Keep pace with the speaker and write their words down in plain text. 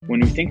when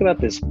we think about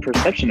this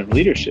perception of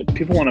leadership,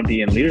 people want to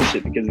be in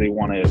leadership because they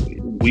want to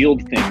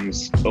wield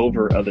things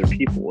over other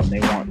people,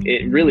 and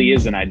it really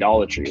is an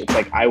idolatry. It's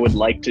like, I would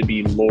like to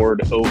be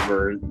Lord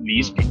over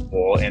these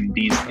people and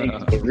these things,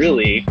 but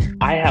really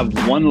I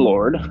have one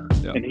Lord,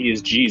 and he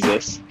is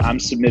Jesus. I'm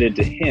submitted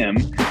to him,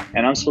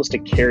 and I'm supposed to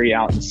carry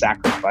out and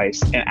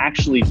sacrifice, and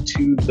actually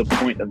to the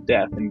point of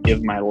death, and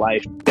give my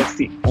life. That's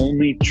the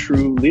only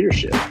true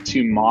leadership,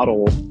 to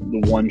model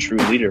the one true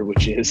leader,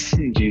 which is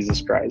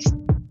Jesus Christ.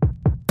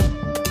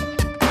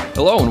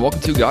 Hello and welcome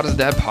to God is a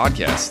Dad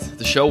podcast,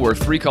 the show where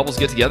three couples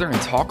get together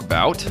and talk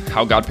about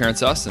how God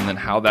parents us and then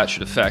how that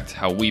should affect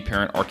how we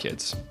parent our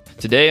kids.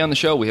 Today on the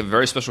show, we have a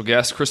very special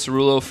guest, Chris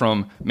Cerullo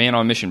from Man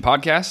on Mission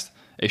podcast,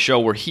 a show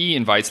where he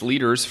invites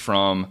leaders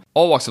from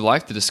all walks of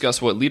life to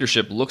discuss what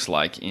leadership looks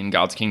like in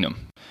God's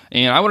kingdom.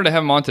 And I wanted to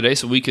have him on today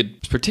so we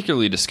could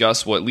particularly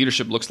discuss what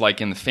leadership looks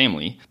like in the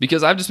family,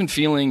 because I've just been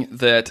feeling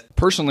that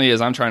personally, as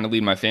I'm trying to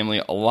lead my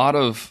family, a lot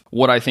of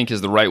what I think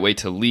is the right way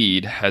to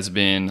lead has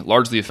been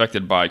largely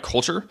affected by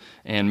culture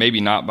and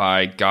maybe not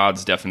by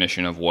God's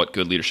definition of what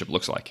good leadership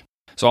looks like.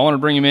 So I want to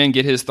bring him in,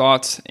 get his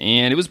thoughts,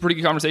 and it was a pretty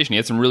good conversation. He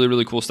had some really,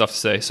 really cool stuff to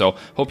say. So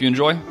hope you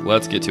enjoy.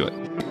 Let's get to it.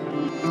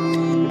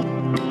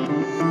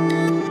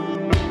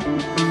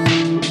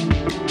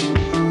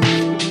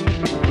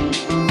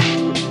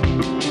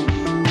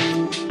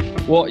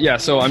 Well, yeah.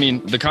 So, I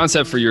mean, the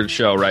concept for your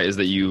show, right, is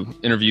that you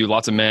interview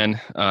lots of men.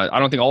 I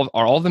don't think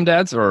all of them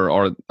dads,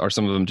 or are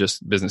some of them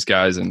just business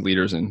guys and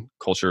leaders in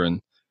culture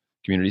and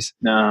communities?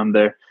 No,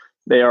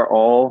 they are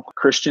all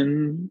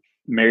Christian,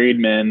 married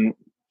men,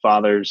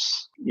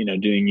 fathers,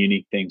 doing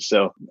unique things.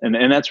 So,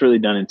 and that's really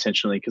done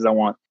intentionally because I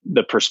want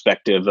the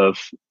perspective of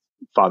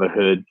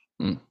fatherhood,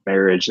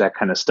 marriage, that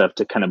kind of stuff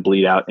to kind of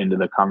bleed out into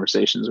the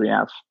conversations we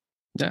have.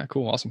 Yeah,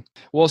 cool. Awesome.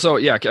 Well, so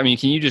yeah, I mean,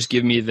 can you just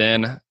give me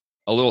then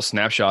a little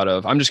snapshot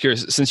of, I'm just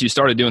curious, since you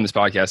started doing this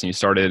podcast and you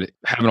started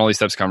having all these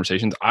types of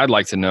conversations, I'd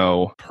like to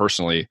know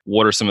personally,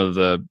 what are some of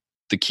the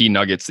key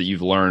nuggets that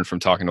you've learned from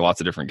talking to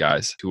lots of different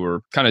guys who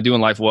are kind of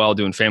doing life well,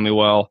 doing family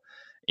well,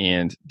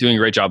 and doing a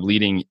great job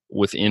leading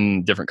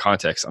within different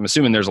contexts? I'm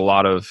assuming there's a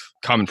lot of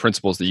common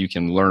principles that you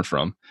can learn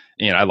from,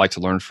 and I'd like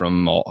to learn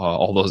from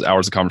all those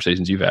hours of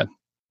conversations you've had.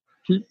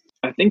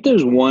 I think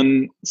there's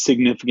one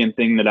significant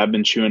thing that I've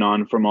been chewing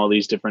on from all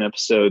these different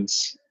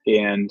episodes,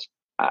 and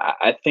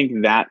I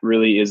think that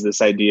really is this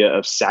idea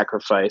of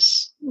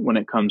sacrifice when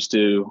it comes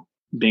to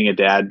being a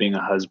dad, being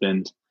a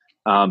husband,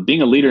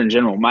 being a leader in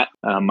general.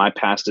 My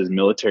past is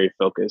military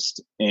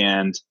focused,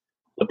 and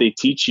what they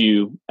teach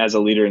you as a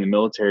leader in the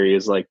military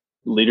is like,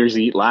 leaders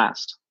eat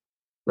last,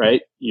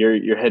 right?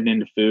 You're heading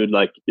into food,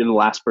 like you're the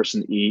last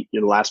person to eat,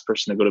 you're the last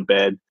person to go to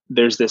bed.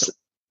 There's this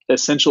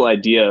essential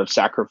idea of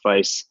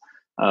sacrifice,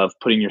 of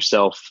putting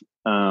yourself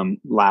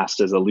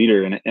last as a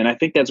leader, and I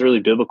think that's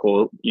really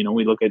biblical.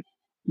 We look at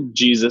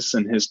Jesus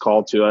and his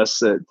call to us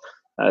that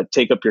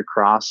take up your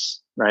cross,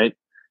 right?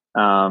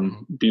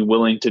 Be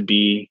willing to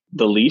be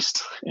the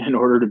least in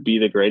order to be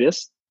the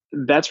greatest.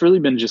 That's really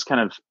been just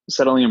kind of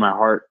settling in my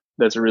heart.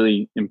 That's a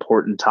really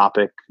important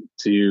topic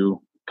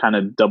to kind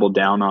of double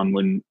down on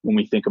when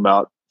we think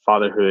about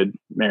fatherhood,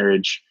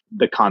 marriage,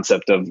 the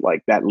concept of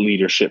like that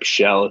leadership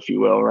shell, if you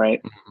will, right?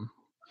 Mm-hmm.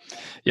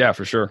 Yeah,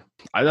 for sure.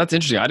 That's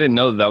interesting. I didn't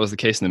know that was the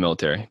case in the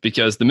military,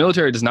 because the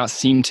military does not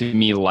seem to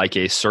me like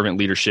a servant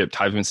leadership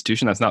type of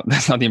institution. That's not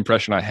the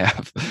impression I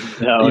have.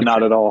 No,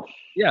 not at all.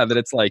 Yeah, that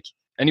it's like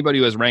anybody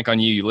who has rank on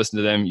you, you listen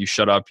to them, you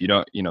shut up. You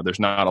don't, there's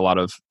not a lot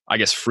of, I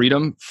guess,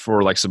 freedom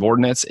for like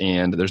subordinates,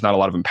 and there's not a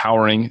lot of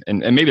empowering. And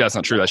maybe that's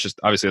not true. That's just,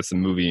 obviously that's the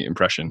movie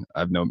impression. I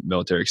have no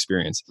military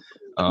experience.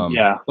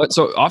 Yeah. But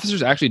so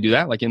officers actually do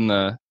that, like in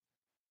the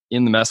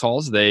mess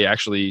halls, they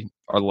actually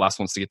are the last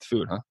ones to get the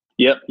food, huh?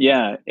 Yep.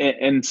 Yeah.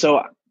 And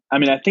so, I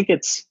mean, I think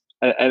it's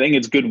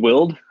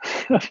good-willed.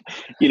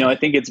 I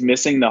think it's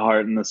missing the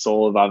heart and the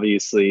soul of,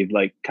 obviously,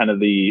 like kind of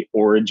the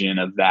origin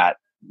of that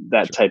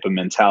Sure. type of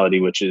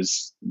mentality, which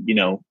is,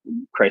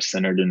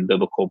 Christ-centered and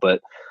biblical. But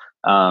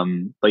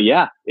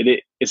yeah,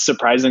 it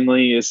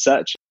surprisingly is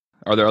such.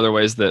 Are there other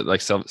ways that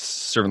like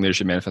servant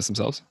leadership manifests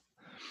themselves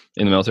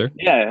in the military?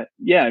 Yeah.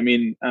 Yeah. I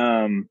mean,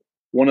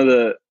 one of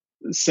the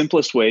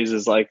simplest ways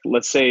is like,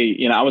 let's say,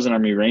 I was an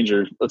Army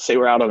Ranger. Let's say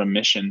we're out on a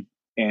mission,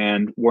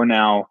 and we're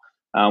now,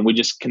 we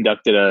just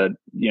conducted a,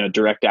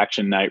 direct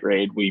action night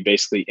raid. We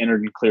basically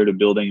entered and cleared a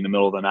building in the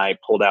middle of the night,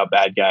 pulled out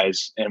bad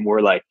guys, and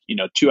we're like,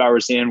 2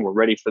 hours in, we're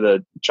ready for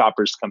the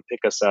choppers to come pick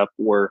us up.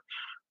 We're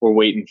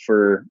waiting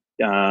for,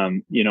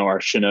 our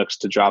Chinooks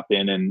to drop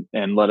in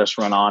and let us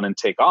run on and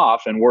take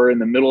off. And we're in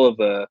the middle of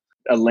a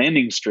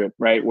landing strip,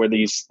 right, where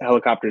these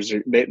helicopters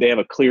they have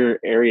a clear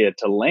area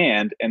to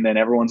land, and then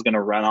everyone's going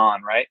to run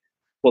on, right?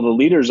 Well, the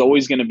leader is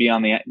always going to be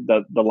on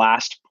the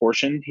last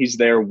portion. He's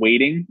there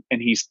waiting,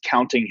 and he's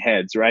counting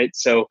heads, right?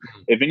 So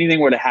if anything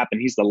were to happen,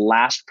 he's the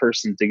last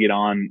person to get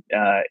on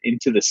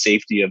into the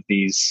safety of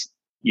these,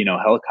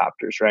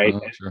 helicopters, right?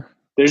 Sure.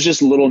 There's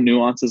just little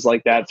nuances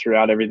like that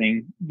throughout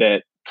everything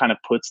that kind of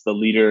puts the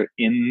leader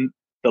in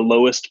the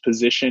lowest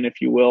position,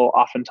 if you will,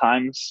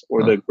 oftentimes,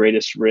 or the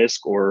greatest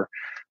risk, or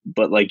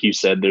But like you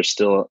said, there's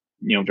still,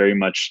 very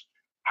much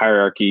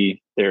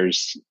hierarchy.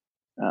 There's,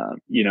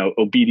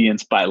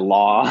 obedience by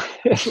law.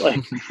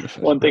 Like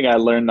one thing I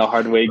learned the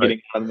hard way Right.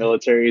 getting out of the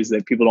military is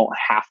that people don't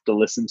have to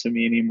listen to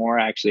me anymore.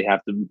 I actually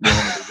have to learn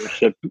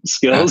leadership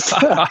skills.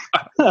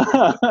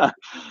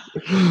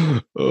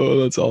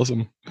 Oh, that's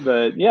awesome.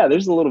 But yeah,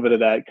 there's a little bit of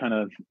that kind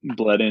of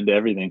bled into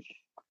everything.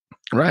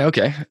 Right.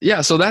 Okay.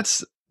 Yeah. So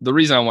that's the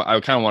reason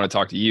I kind of want to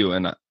talk to you.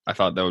 And I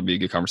thought that would be a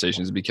good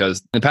conversation, is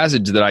because the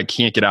passage that I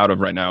can't get out of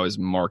right now is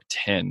Mark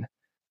 10,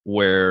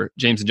 where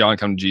James and John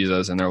come to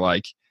Jesus and they're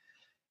like,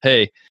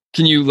 hey,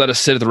 can you let us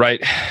sit at the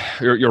right,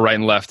 your right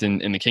and left in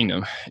the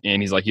kingdom?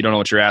 And he's like, you don't know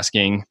what you're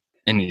asking.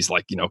 And he's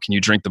like, can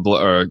you drink the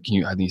blood, or I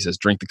think he says,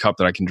 drink the cup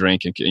that I can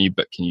drink. And can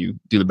you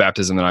do the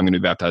baptism that I'm going to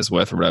be baptized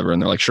with, or whatever? And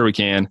they're like, sure, we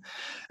can.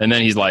 And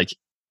then he's like,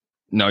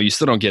 no, you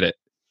still don't get it.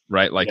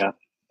 Right. Like, Yeah.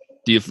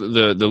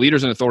 the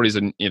leaders and authorities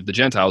of the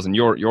Gentiles in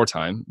your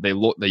time, they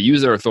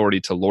use their authority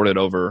to lord it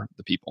over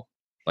the people.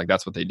 Like,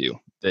 that's what they do.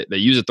 They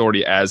use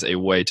authority as a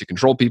way to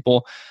control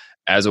people,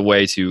 as a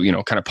way to,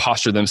 kind of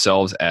posture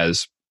themselves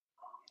as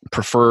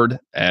preferred,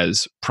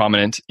 as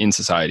prominent in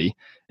society.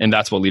 And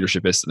that's what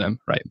leadership is to them.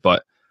 Right.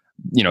 But,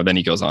 then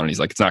he goes on and he's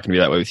like, it's not going to be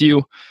that way with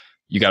you.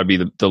 You got to be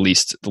the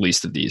least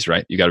of these,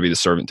 right? You got to be the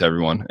servant to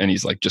everyone. And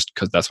he's like, just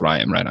because that's what I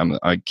am, right?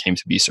 I came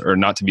to be served, or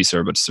not to be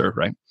served, but to serve,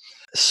 right?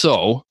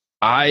 So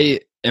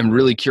I am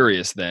really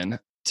curious then.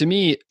 To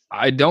me,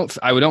 I don't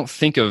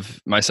think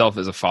of myself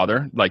as a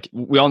father. Like,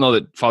 we all know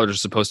that fathers are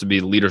supposed to be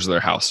the leaders of their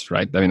house,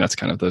 right? I mean, that's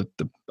kind of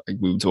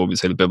we would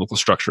say the biblical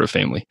structure of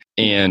family.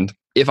 And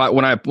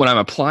when I'm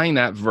applying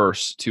that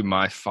verse to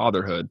my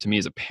fatherhood, to me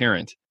as a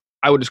parent,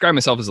 I would describe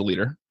myself as a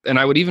leader. And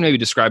I would even maybe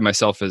describe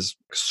myself as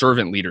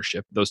servant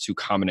leadership, those two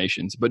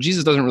combinations. But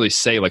Jesus doesn't really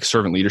say like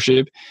servant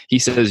leadership. He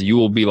says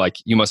you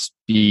must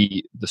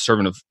be the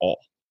servant of all.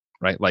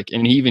 Right. Like,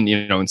 and even,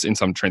 in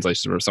some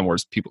translations or some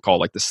words, people call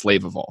like the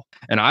slave of all.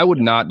 And I would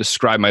not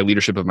describe my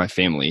leadership of my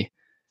family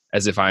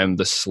as if I am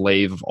the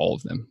slave of all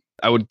of them.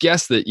 I would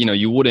guess that,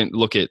 you wouldn't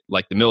look at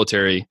like the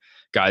military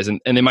guys and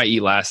they might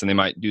eat last and they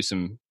might do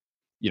some,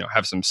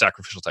 have some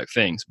sacrificial type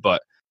things.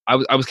 But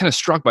I was kind of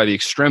struck by the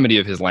extremity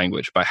of his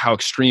language, by how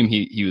extreme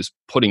he was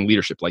putting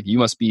leadership. Like, you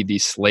must be the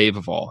slave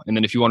of all. And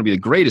then if you want to be the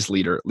greatest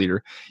leader,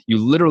 you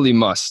literally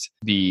must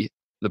be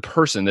the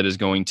person that is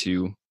going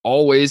to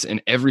always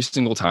and every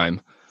single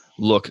time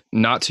look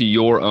not to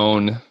your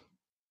own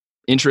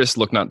interests,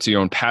 look not to your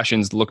own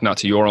passions, look not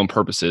to your own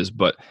purposes,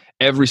 but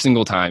every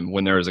single time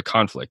when there is a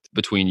conflict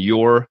between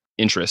your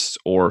interests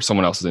or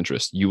someone else's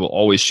interests, you will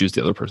always choose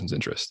the other person's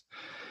interest.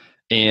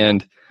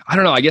 And I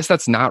don't know, I guess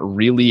that's not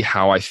really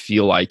how I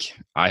feel like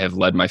I have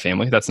led my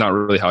family. That's not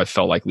really how I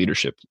felt like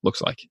leadership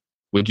looks like.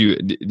 Do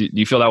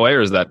you feel that way, or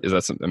is that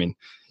something? I mean,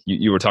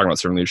 you were talking about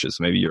servant leadership,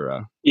 so maybe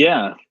you're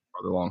yeah.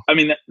 Along. I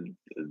mean,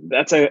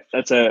 that's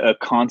a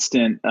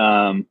constant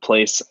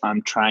place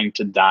I'm trying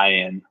to die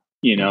in,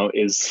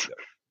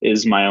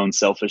 is my own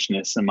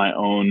selfishness and my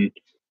own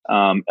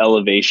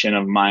elevation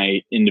of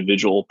my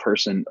individual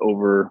person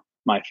over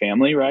my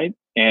family, right?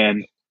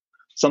 And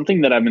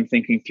something that I've been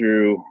thinking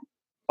through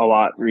a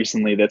lot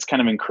recently that's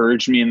kind of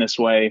encouraged me in this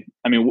way.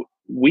 I mean,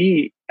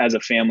 we as a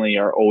family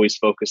are always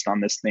focused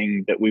on this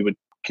thing that we would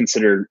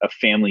consider a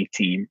family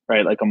team,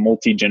 right? Like a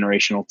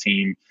multi-generational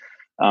team.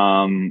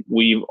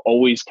 We've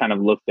always kind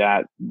of looked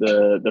at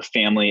the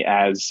family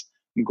as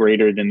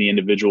greater than the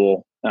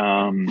individual,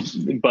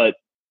 but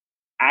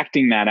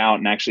acting that out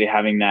and actually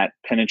having that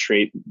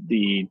penetrate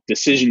the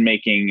decision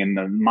making and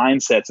the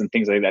mindsets and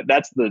things like that.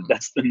 That's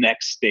the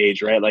next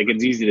stage, right? Like,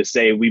 it's easy to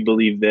say we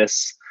believe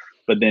this,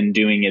 but then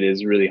doing it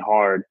is really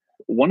hard.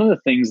 One of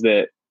the things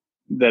that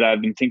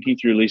I've been thinking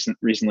through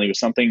recently was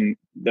something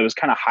that was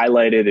kind of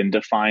highlighted and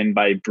defined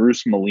by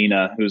Bruce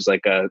Molina, who's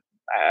like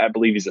I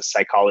believe he's a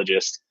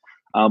psychologist.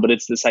 But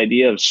it's this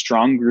idea of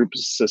strong group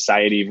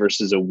society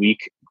versus a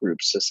weak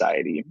group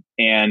society.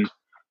 And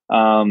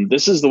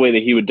this is the way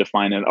that he would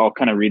define it. I'll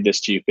kind of read this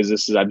to you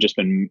because I've just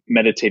been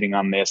meditating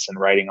on this and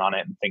writing on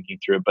it and thinking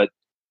through it. But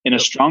in a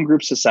strong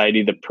group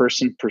society, the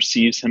person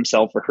perceives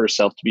himself or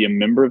herself to be a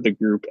member of the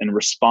group and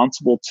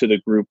responsible to the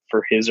group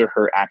for his or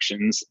her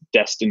actions,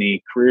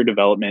 destiny, career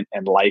development,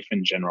 and life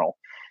in general.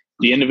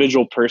 The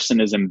individual person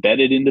is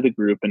embedded into the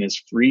group and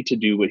is free to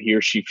do what he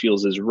or she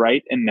feels is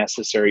right and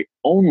necessary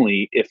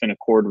only if in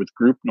accord with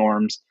group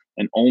norms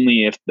and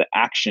only if the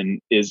action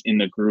is in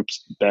the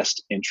group's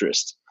best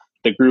interest.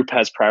 The group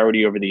has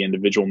priority over the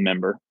individual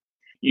member.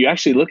 You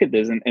actually look at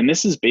this, and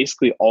this is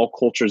basically all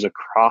cultures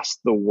across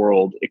the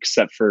world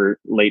except for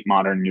late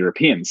modern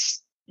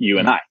Europeans, you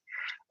and I.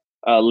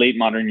 Late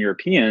modern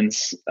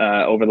Europeans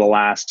over the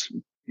last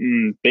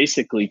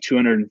basically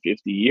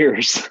 250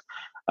 years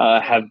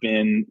have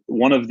been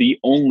one of the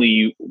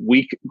only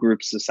weak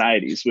group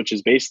societies, which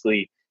is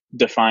basically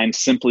defined,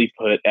 simply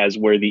put, as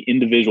where the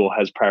individual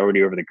has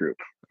priority over the group.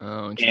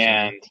 Oh,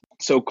 and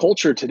so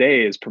culture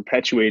today is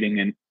perpetuating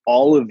in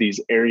all of these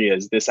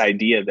areas this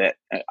idea that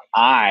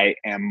I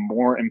am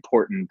more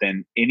important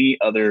than any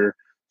other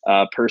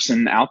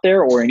person out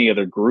there or any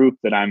other group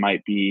that I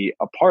might be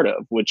a part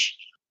of, which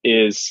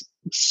is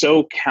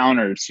so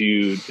counter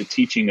to the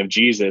teaching of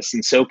Jesus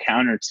and so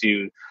counter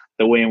to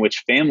the way in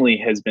which family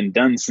has been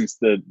done since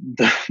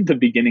the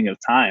beginning of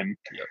time.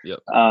 Yep.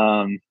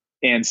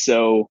 And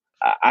so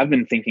I've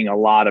been thinking a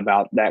lot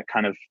about that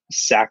kind of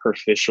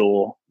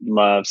sacrificial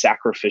love,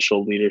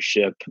 sacrificial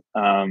leadership,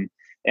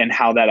 and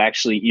how that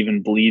actually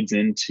even bleeds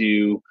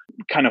into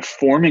kind of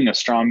forming a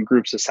strong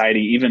group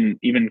society,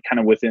 even kind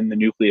of within the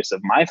nucleus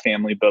of my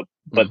family, but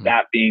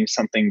that being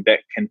something that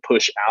can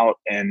push out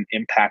and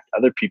impact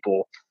other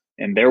people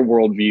and their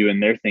worldview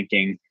and their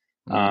thinking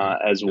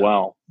as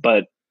well.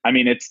 But I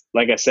mean, it's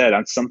like I said,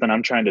 it's something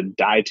I'm trying to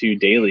die to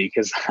daily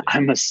because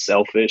I'm a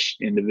selfish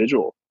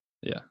individual.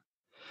 Yeah.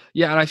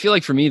 And I feel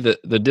like for me,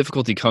 the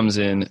difficulty comes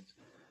in.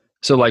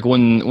 So like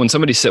when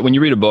somebody said, when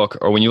you read a book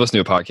or when you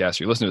listen to a podcast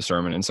or you listen to a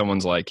sermon and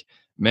someone's like,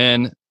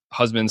 men,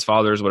 husbands,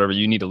 fathers, whatever,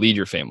 you need to lead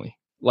your family.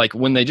 Like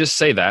when they just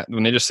say that,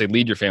 when they just say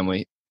lead your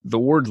family, the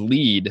word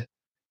lead,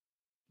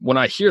 when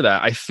I hear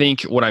that, I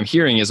think what I'm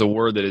hearing is a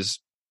word that is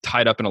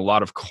tied up in a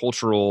lot of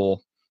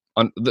cultural,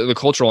 the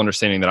cultural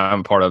understanding that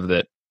I'm a part of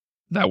that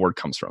word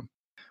comes from,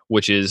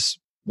 which is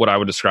what I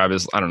would describe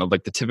as, I don't know,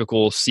 like the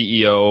typical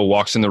CEO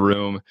walks in the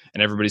room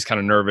and everybody's kind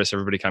of nervous,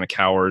 everybody kind of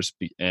cowers.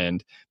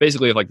 And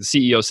basically if like the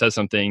CEO says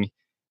something,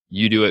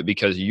 you do it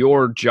because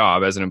your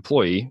job as an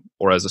employee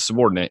or as a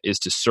subordinate is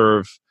to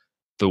serve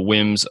the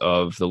whims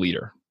of the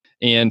leader.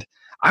 And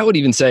I would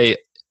even say,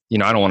 you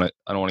know, I don't want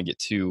to get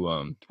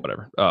too,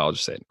 whatever. I'll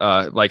just say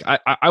it. Like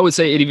I would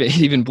say it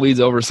even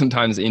bleeds over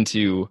sometimes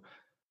into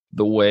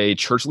the way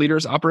church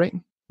leaders operate,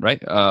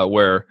 right?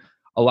 Where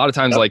a lot of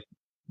times, like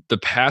the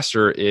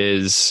pastor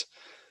is,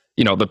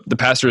 you know, the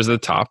pastor is at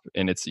the top,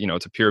 and it's, you know,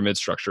 it's a pyramid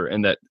structure,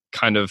 and that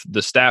kind of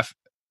the staff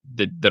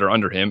that are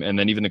under him, and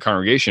then even the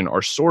congregation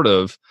are sort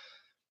of.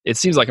 It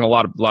seems like in a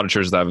lot of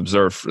churches that I've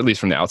observed, at least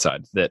from the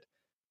outside, that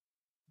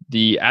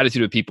the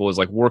attitude of people is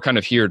like, we're kind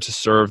of here to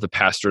serve the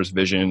pastor's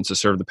vision, to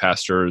serve the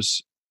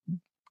pastor's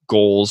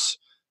goals,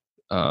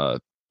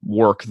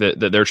 work that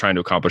they're trying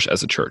to accomplish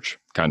as a church,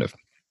 kind of,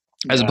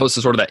 as opposed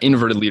to sort of that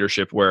inverted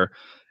leadership where,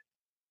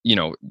 you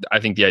know, I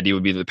think the idea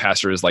would be that the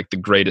pastor is like the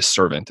greatest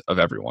servant of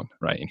everyone,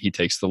 right? And he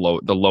takes the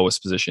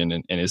lowest position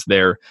and is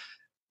there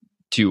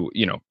to,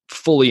 you know,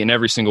 fully in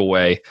every single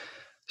way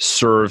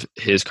serve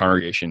his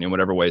congregation in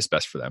whatever way is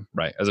best for them,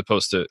 right? As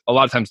opposed to a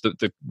lot of times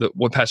the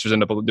what pastors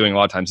end up doing a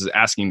lot of times is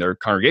asking their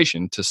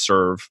congregation to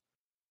serve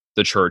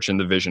the church and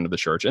the vision of the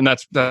church. And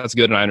that's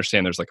good. And I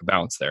understand there's like a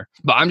balance there.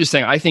 But I'm just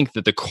saying, I think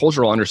that the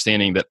cultural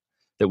understanding that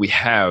we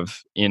have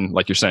in,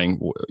 like you're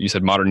saying, you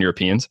said modern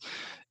Europeans,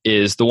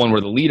 is the one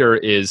where the leader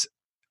is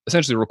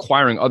essentially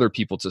requiring other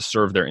people to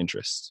serve their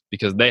interests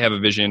because they have a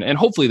vision, and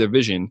hopefully their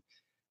vision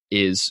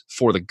is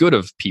for the good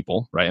of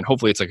people, right? And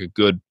hopefully it's like a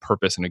good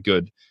purpose and a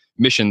good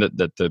mission that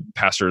the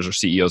pastors or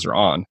CEOs are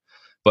on.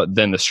 But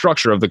then the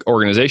structure of the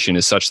organization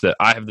is such that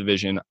I have the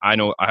vision, I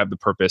know I have the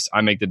purpose,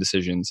 I make the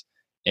decisions,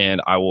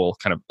 and I will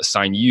kind of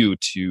assign you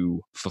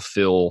to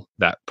fulfill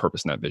that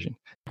purpose and that vision.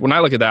 When I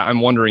look at that,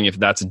 I'm wondering if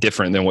that's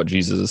different than what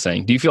Jesus is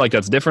saying. Do you feel like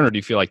that's different, or do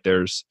you feel like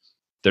there's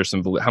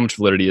some, how much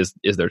validity is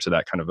there to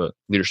that kind of a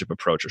leadership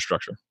approach or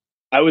structure?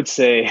 I would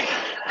say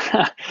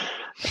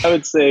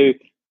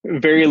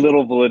very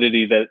little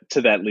validity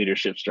to that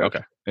leadership structure.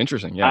 Okay.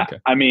 Interesting. Yeah. Okay.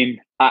 I mean,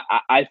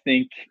 I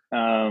think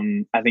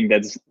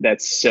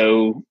that's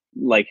so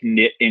like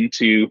knit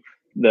into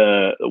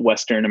the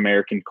Western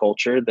American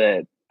culture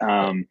that,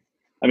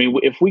 I mean,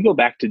 if we go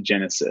back to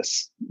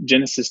Genesis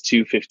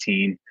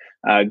 2:15,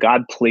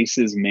 God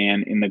places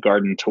man in the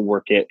garden to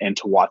work it and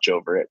to watch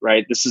over it,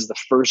 right? This is the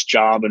first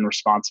job and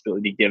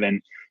responsibility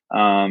given.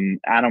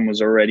 Adam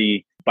was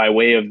already, by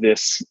way of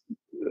this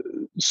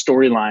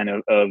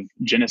storyline of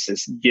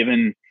Genesis,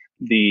 given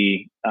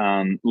the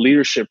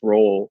leadership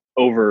role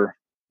over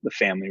the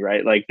family,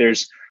 right? Like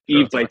there's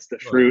Eve bites the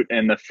fruit,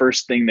 and the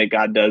first thing that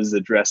God does is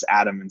address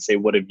Adam and say,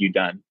 "What have you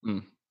done?"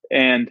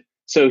 And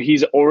so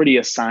he's already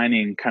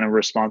assigning kind of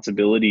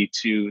responsibility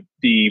to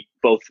the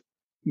both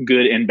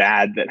good and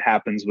bad that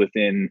happens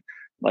within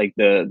like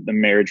the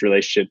marriage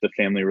relationship, the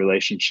family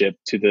relationship,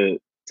 to the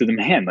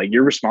man. Like,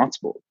 you're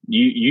responsible.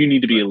 You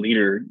need to be a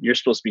leader. You're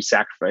supposed to be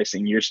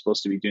sacrificing. You're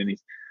supposed to be doing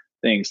these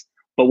things.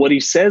 But what he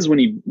says when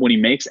he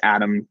makes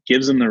Adam,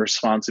 gives him the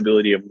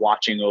responsibility of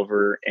watching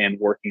over and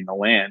working the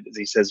land, is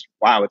he says,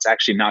 wow, it's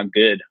actually not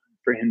good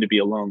for him to be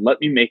alone. Let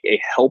me make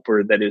a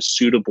helper that is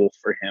suitable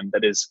for him,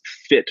 that is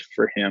fit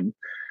for him.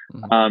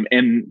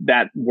 And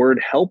that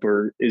word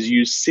helper is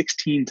used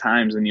 16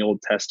 times in the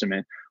Old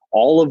Testament,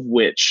 all of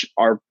which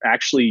are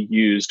actually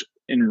used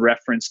in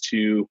reference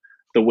to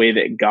the way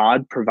that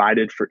God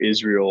provided for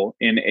Israel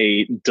in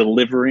a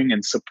delivering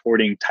and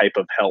supporting type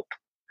of help,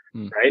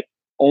 right?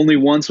 Only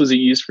once was it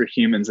used for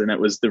humans, and it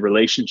was the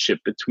relationship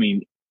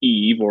between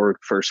Eve, or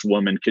first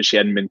woman, because she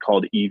hadn't been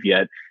called Eve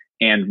yet,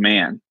 and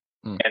man.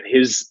 And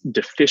his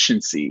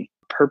deficiency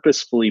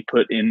purposefully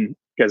put in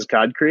because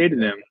God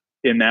created him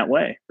in that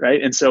way,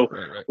 right? And so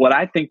what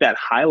I think that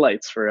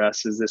highlights for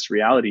us is this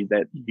reality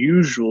that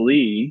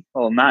usually,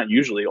 well, not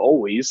usually,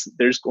 always,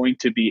 there's going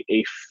to be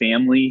a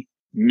family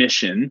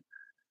mission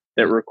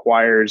that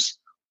requires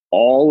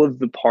all of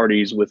the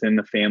parties within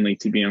the family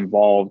to be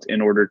involved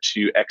in order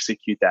to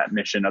execute that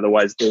mission.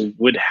 Otherwise, they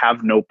would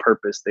have no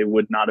purpose. They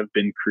would not have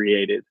been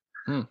created.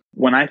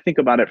 When I think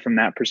about it from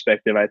that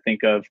perspective, I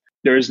think of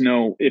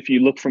if you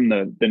look from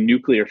the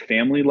nuclear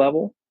family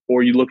level,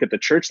 or you look at the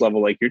church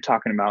level, like you're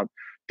talking about,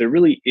 there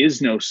really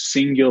is no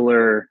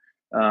singular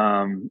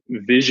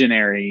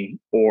visionary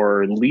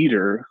or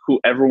leader who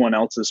everyone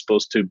else is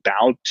supposed to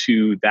bow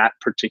to that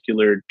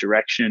particular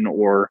direction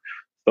or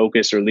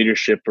focus or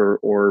leadership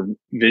or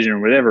vision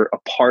or whatever,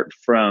 apart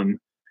from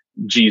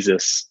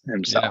Jesus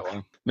himself. Yeah,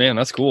 well, man,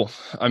 that's cool.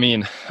 I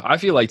mean, I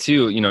feel like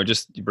too,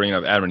 just bringing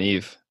up Adam and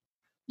Eve,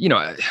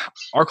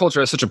 our culture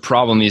has such a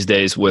problem these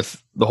days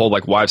with the whole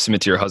like wives submit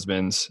to your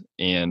husbands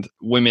and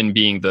women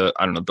being the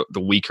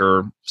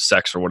weaker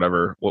sex or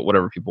whatever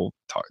people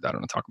talk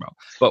about.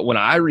 But when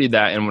I read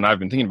that and when I've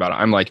been thinking about it,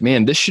 I'm like,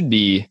 man, this should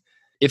be,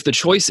 if the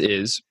choice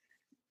is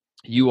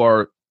you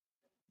are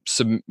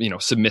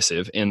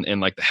submissive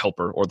and like the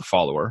helper or the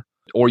follower,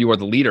 or you are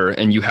the leader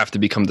and you have to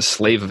become the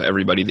slave of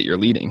everybody that you're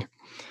leading,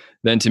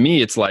 then to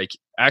me, it's like,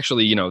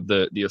 actually,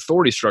 the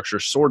authority structure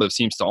sort of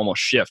seems to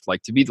almost shift.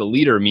 Like, to be the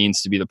leader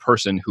means to be the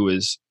person who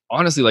is,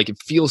 honestly, like, it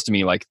feels to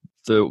me like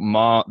the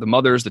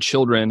mothers, the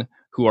children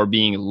who are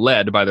being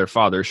led by their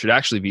father should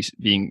actually be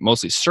being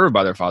mostly served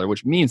by their father,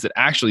 which means that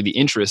actually the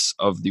interests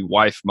of the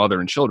wife, mother,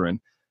 and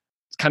children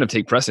kind of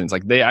take precedence.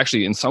 Like, they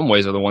actually, in some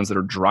ways, are the ones that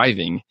are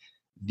driving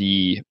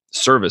the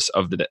service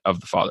of the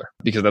father,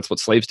 because that's what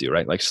slaves do,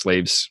 right? Like,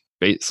 slaves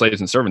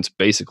and servants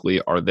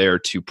basically are there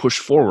to push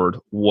forward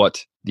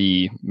what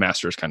the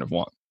masters kind of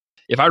want.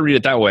 If I read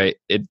it that way,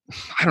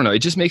 I don't know,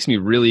 it just makes me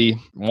really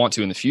want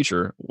to in the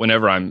future,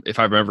 if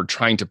I'm ever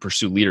trying to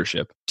pursue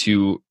leadership,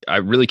 I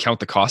really count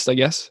the cost, I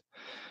guess.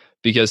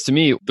 Because to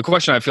me, the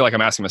question I feel like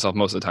I'm asking myself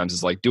most of the times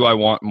is like, do I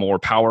want more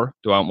power?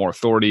 Do I want more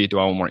authority? Do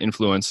I want more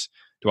influence?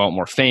 Do I want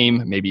more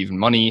fame, maybe even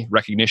money,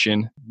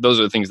 recognition?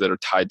 Those are the things that are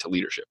tied to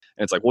leadership.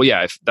 And it's like, well,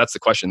 yeah, if that's the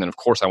question, then of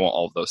course I want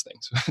all of those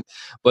things.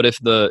 But if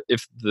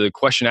the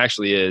question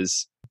actually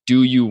is,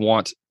 do you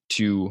want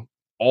to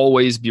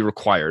always be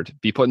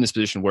put in this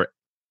position where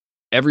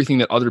everything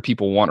that other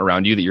people want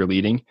around you that you're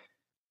leading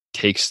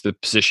takes the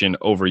position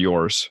over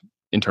yours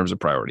in terms of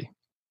priority?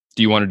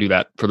 Do you want to do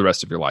that for the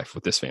rest of your life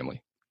with this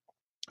family?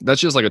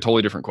 That's just like a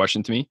totally different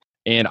question to me.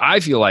 And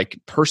I feel like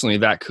personally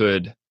that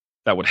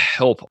would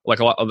help like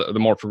a lot of the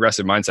more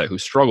progressive mindset who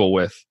struggle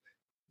with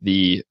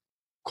the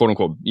quote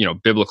unquote,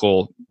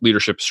 biblical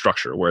leadership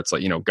structure where it's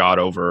like, God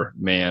over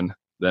man,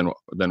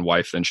 then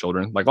wife, then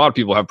children. Like, a lot of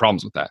people have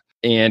problems with that.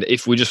 And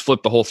if we just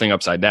flip the whole thing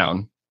upside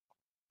down,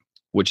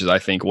 which is, I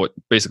think, what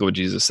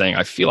Jesus is saying,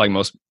 I feel like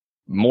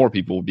more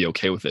people would be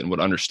okay with it and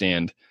would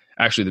understand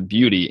actually the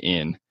beauty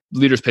in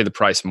leaders pay the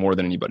price more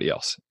than anybody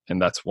else.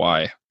 And that's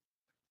why,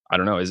 I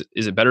don't know, is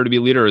it better to be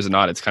a leader or is it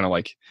not? It's kind of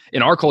like,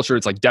 in our culture,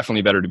 it's like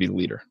definitely better to be the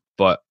leader.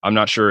 But I'm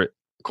not sure,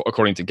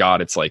 according to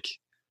God, it's like,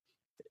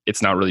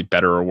 it's not really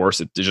better or worse.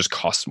 It just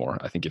costs more,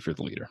 I think, if you're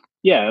the leader.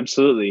 Yeah,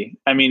 absolutely.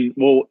 I mean,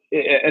 well,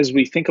 as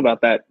we think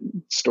about that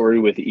story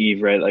with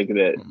Eve, right? Like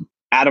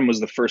Adam was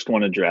the first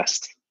one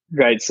addressed,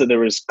 right? So there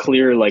was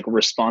clear like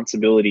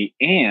responsibility,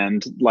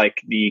 and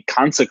like the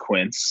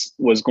consequence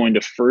was going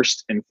to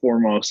first and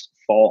foremost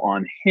fall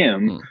on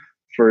him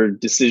for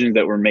decisions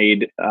that were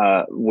made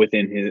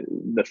within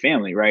the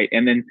family, right?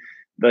 And then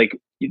like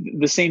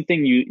the same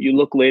thing, you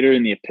look later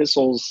in the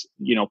epistles,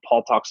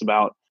 Paul talks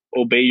about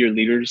obey your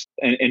leaders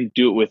and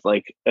do it with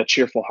like a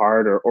cheerful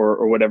heart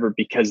or whatever,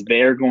 because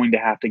they're going to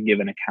have to give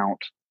an account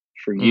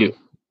for you.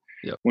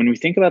 Yep. When we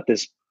think about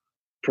this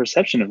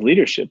perception of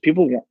leadership,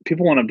 people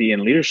want to be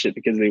in leadership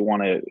because they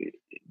want to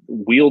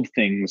wield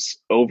things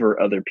over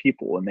other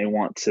people, and they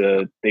want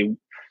to,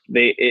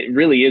 it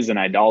really is an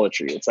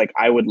idolatry. It's like,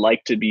 I would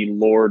like to be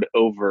Lord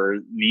over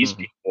these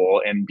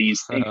people and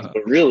these things,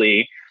 but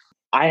really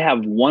I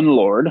have one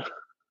Lord,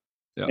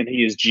 and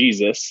he is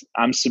Jesus.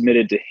 I'm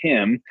submitted to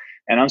him,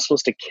 and I'm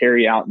supposed to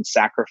carry out and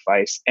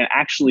sacrifice, and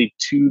actually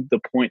to the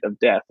point of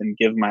death, and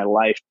give my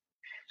life.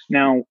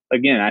 Now,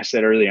 again, I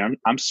said earlier,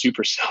 I'm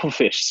super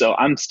selfish, so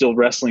I'm still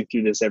wrestling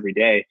through this every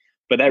day.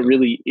 But that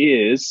really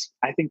is,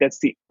 I think that's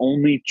the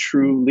only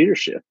true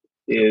leadership,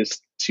 is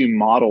to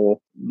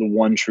model the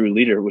one true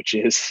leader, which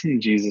is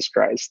Jesus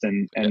Christ,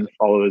 and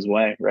follow his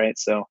way, right?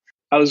 So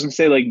I was gonna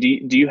say, like,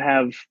 do you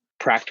have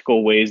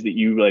practical ways that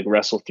you like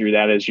wrestle through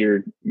that as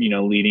you're,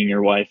 leading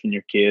your wife and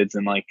your kids,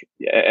 and like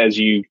as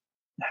you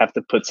have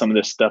to put some of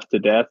this stuff to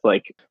death?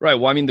 Like, right.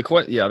 Well, I mean, the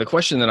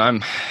question that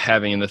I'm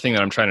having, and the thing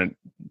that I'm trying to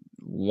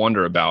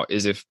wonder about,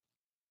 is if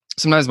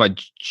sometimes my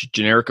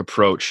generic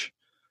approach,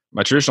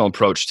 my traditional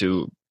approach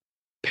to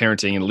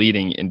parenting and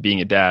leading and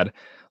being a dad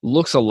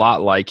looks a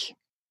lot like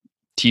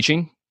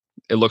teaching.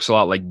 It looks a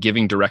lot like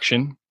giving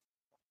direction.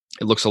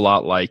 It looks a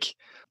lot like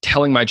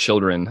telling my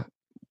children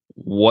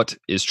what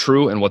is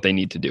true and what they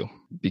need to do.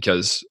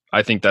 Because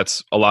I think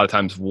that's a lot of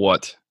times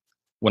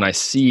when I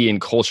see in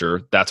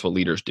culture, that's what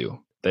leaders do.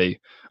 They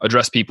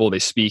address people, they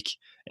speak,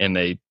 and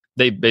they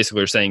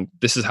basically are saying,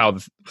 this is how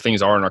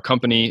things are in our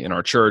company, in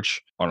our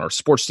church, on our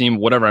sports team,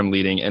 whatever I'm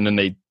leading. And then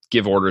they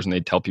give orders and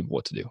they'd tell people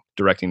what to do,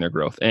 directing their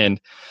growth. And,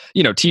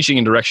 teaching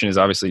and direction is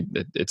obviously,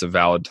 that's a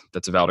valid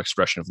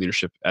expression of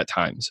leadership at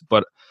times.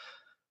 But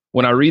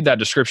when I read that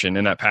description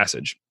in that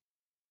passage,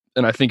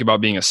 and I think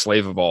about being a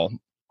slave of all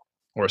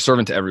or a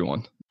servant to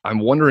everyone, I'm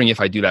wondering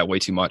if I do that way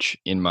too much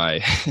in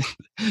my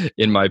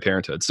in my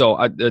parenthood. So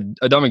a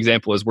dumb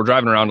example is we're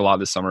driving around a lot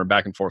this summer,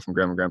 back and forth from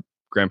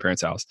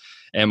grandparents' house,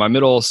 and my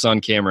middle son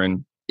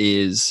Cameron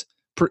is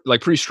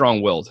pretty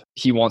strong-willed.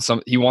 He wants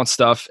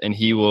stuff, and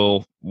he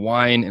will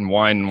whine and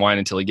whine and whine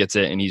until he gets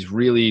it, and he's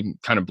really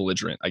kind of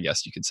belligerent, I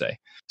guess you could say.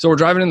 So we're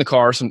driving in the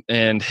car,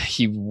 and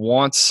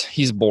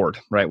he's bored,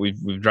 right?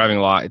 We've been driving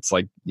a lot. It's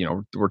like,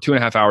 we're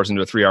 2.5 hours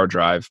into a 3-hour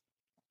drive.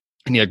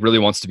 And he really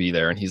wants to be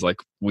there. And he's like,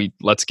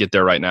 let's get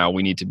there right now.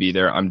 We need to be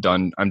there. I'm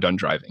done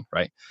driving.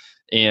 Right.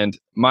 And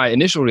my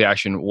initial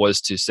reaction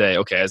was to say,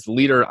 okay, as the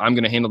leader, I'm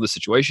going to handle this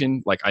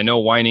situation. Like, I know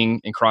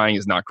whining and crying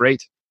is not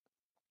great.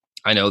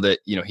 I know that,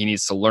 he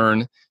needs to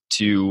learn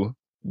to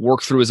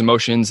work through his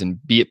emotions and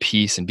be at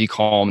peace and be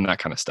calm and that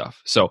kind of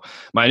stuff. So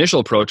my initial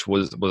approach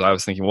was I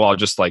was thinking, well, I'll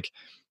just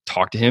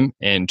talk to him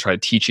and try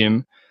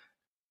to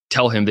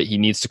tell him that he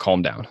needs to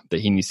calm down, that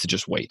he needs to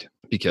just wait,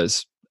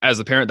 because as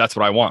a parent, that's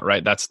what I want,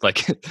 right? That's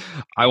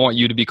I want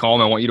you to be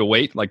calm. I want you to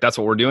wait. That's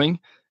what we're doing.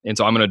 And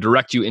so I'm going to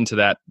direct you into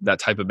that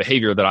type of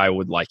behavior that I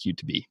would like you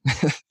to be,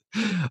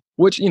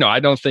 which, I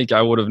don't think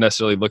I would have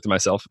necessarily looked at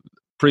myself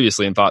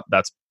previously and thought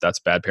that's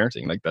bad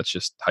parenting. That's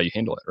just how you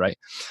handle it. Right.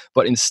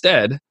 But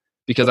instead,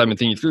 because I've been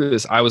thinking through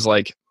this, I was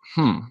like,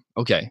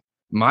 okay,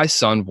 my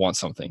son wants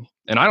something.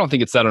 And I don't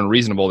think it's that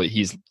unreasonable that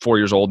he's 4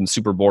 years old and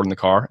super bored in the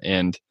car,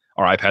 and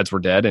our iPads were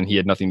dead and he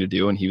had nothing to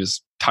do and he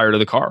was tired of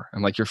the car.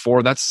 I'm like, you're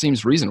 4, that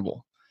seems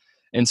reasonable.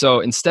 And so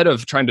instead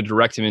of trying to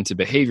direct him into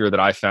behavior that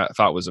I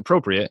thought was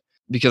appropriate,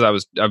 because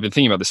I've been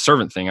thinking about the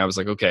servant thing, I was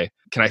like, okay,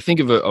 can I think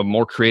of a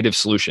more creative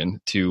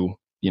solution to,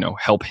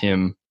 help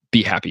him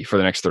be happy for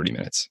the next 30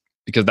 minutes?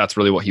 Because that's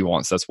really what he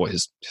wants. That's what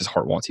his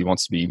heart wants. He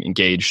wants to be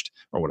engaged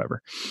or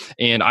whatever.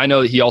 And I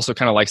know that he also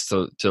kind of likes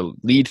to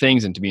lead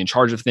things and to be in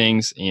charge of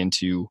things and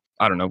to,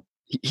 I don't know,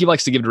 he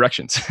likes to give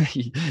directions.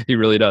 he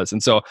really does.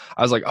 And so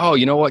I was like, oh,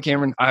 you know what,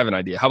 Cameron, I have an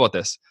idea. How about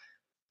this?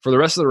 For the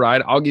rest of the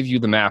ride, I'll give you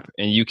the map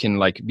and you can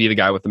be the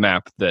guy with the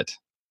map that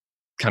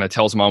kind of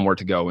tells mom where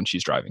to go when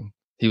she's driving.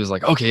 He was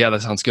like, okay, yeah,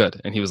 that sounds good.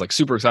 And he was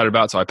super excited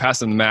about it. So I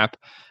passed him the map.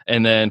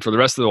 And then for the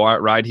rest of the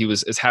ride, he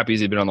was as happy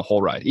as he'd been on the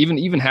whole ride,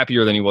 even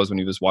happier than he was when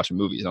he was watching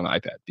movies on the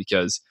iPad,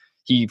 because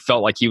he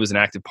felt like he was an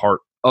active part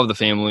of the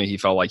family. He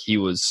felt like he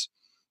was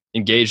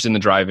engaged in the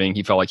driving.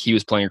 He felt like he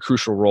was playing a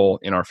crucial role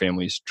in our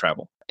family's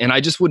travel. And I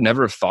just would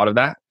never have thought of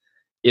that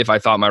if I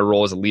thought my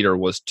role as a leader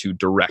was to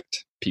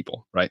direct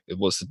people, right? It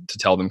was to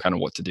tell them kind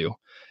of what to do.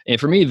 And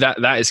for me, that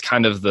is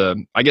kind of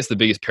the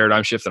biggest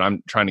paradigm shift that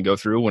I'm trying to go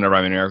through whenever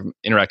I'm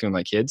interacting with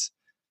my kids.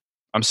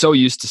 I'm so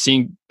used to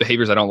seeing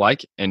behaviors I don't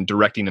like and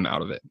directing them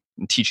out of it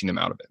and teaching them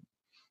out of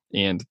it.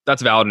 And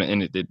that's valid,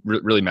 and it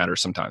really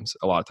matters sometimes,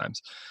 a lot of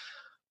times.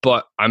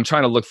 But I'm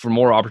trying to look for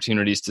more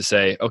opportunities to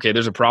say, okay,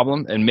 there's a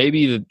problem, and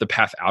maybe the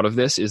path out of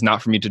this is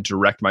not for me to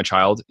direct my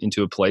child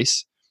into a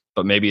place,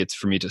 but maybe it's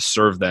for me to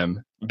serve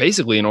them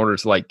basically in order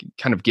to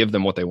kind of give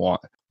them what they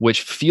want,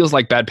 which feels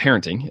like bad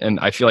parenting. And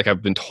I feel like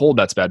I've been told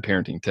that's bad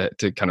parenting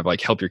to kind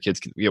of help your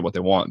kids get what they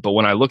want. But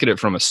when I look at it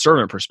from a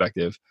servant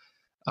perspective,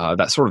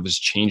 that sort of is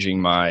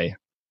changing my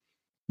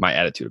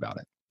attitude about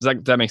it.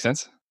 Does that make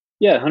sense?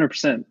 Yeah,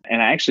 100%.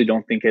 And I actually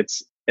don't think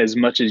it's as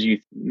much as you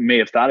may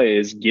have thought it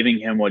is giving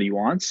him what he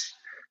wants.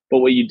 But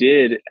what you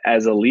did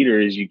as a leader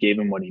is you gave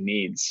him what he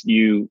needs.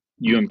 You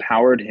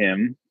empowered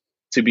him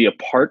to be a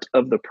part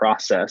of the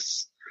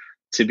process,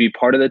 to be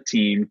part of the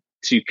team,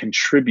 to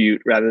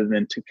contribute rather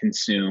than to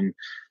consume,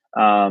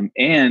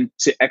 and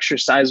to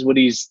exercise what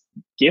he's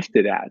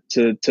gifted at,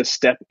 to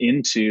step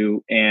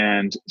into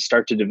and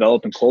start to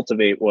develop and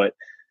cultivate what.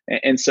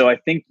 And so I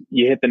think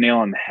you hit the nail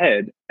on the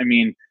head. I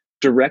mean,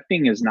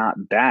 directing is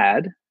not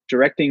bad.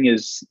 Directing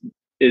is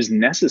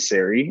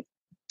necessary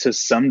to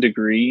some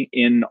degree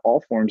in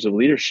all forms of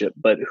leadership,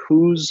 but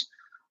whose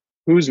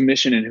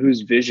mission and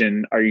whose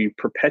vision are you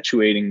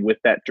perpetuating with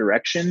that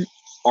direction?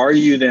 Are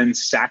you then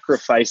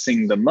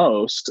sacrificing the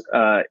most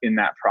in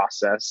that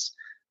process?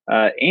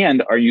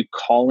 And are you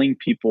calling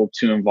people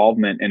to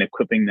involvement and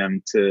equipping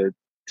them to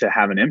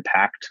have an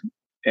impact?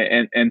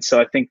 And so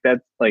I think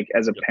that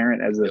as a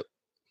parent,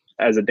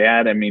 as a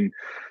dad, I mean,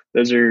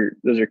 those are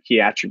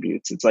key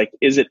attributes. It's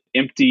is it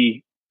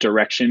empty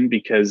direction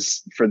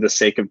because for the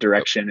sake of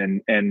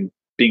direction and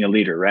being a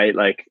leader, right?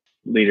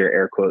 Leader,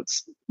 air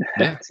quotes.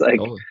 Yeah, it's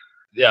totally.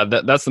 Yeah,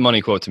 that's the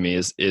money quote to me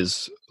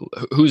is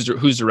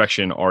whose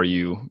direction are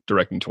you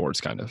directing towards,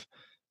 kind of.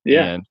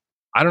 Yeah. And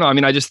I don't know. I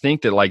mean, I just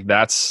think that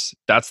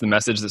that's the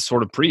message that's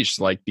sort of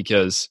preached,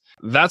 because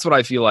that's what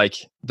I feel like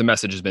the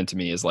message has been to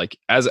me is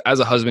as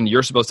a husband,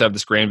 you're supposed to have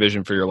this grand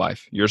vision for your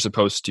life. You're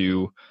supposed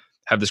to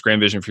have this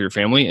grand vision for your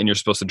family, and you're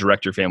supposed to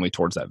direct your family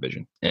towards that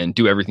vision and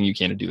do everything you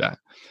can to do that.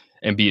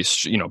 And be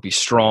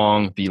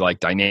strong, be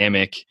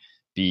dynamic,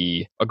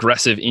 be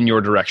aggressive in your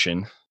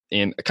direction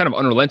and kind of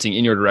unrelenting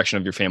in your direction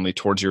of your family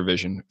towards your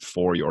vision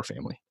for your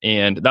family.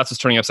 And that's what's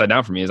turning upside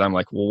down for me is I'm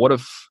like, well,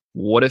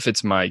 what if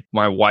it's my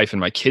wife and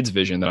my kids'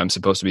 vision that I'm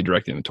supposed to be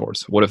directing them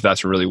towards? What if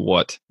that's really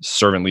what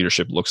servant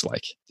leadership looks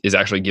like, is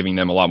actually giving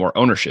them a lot more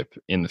ownership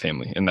in the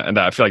family? And that,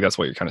 I feel like that's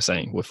what you're kind of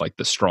saying with like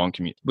the strong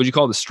community. Would you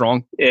call it the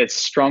strong? It's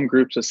strong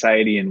group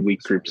society and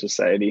weak group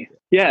society.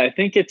 Yeah, I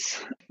think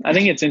it's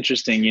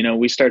interesting. You know,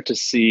 we start to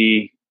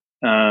see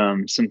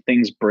some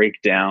things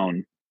break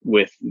down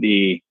with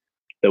the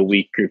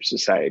weak group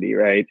society,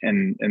 right?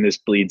 And this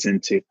bleeds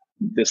into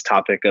this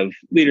topic of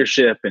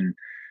leadership and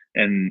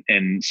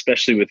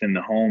especially within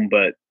the home.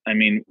 But I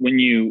mean, when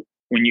you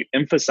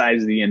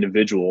emphasize the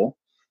individual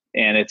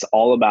and it's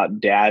all about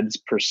dad's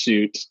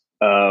pursuit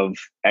of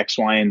X,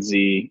 Y, and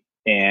Z,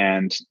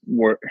 and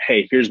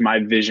hey, here's my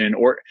vision,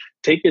 or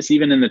take this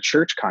even in the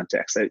church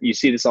context, you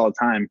see this all the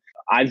time.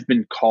 I've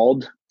been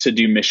called to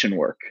do mission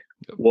work.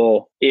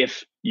 Well,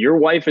 if your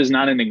wife is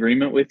not in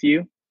agreement with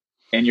you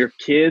and your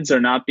kids are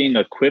not being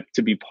equipped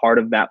to be part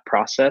of that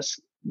process,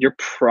 you're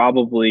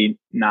probably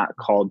not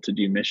called to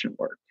do mission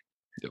work.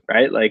 Yep.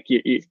 Right? Like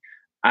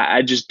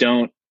I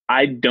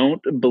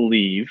don't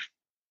believe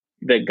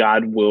that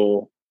God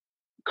will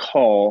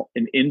call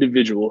an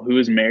individual who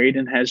is married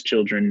and has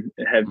children,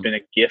 have been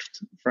a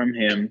gift from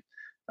him,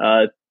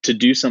 to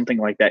do something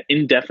like that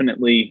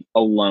indefinitely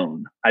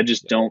alone. I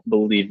just don't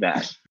believe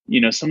that.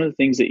 You know, some of the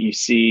things that you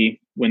see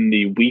when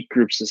the weak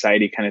group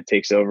society kind of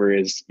takes over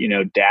is, you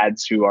know,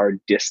 dads who are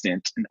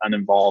distant and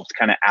uninvolved,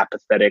 kind of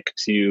apathetic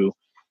to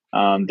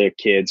their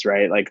kids,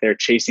 right? Like they're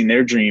chasing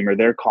their dream or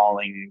their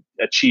calling,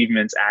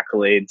 achievements,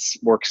 accolades,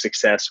 work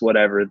success,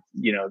 whatever,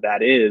 you know,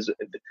 that is.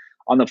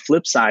 On the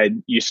flip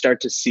side, you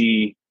start to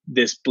see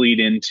this bleed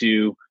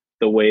into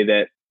the way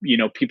that, you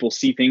know, people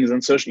see things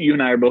on social. You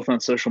and I are both on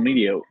social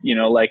media, you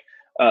know, like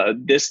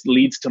this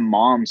leads to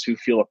moms who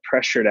feel a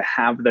pressure to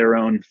have their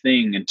own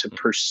thing and to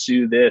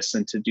pursue this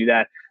and to do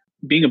that.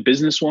 Being a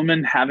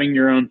businesswoman, having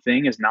your own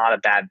thing is not a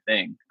bad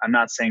thing. I'm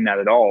not saying that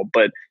at all,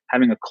 but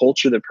having a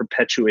culture that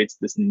perpetuates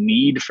this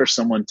need for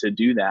someone to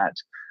do that,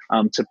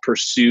 to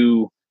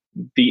pursue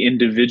the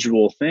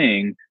individual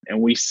thing.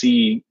 And we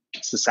see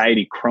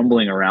society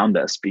crumbling around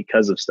us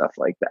because of stuff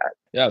like that.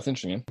 Yeah, it's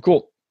interesting, man.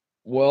 Cool.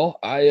 Well,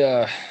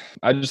 I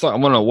want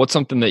to know what's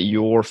something that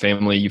you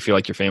feel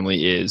like your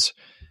family is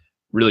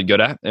really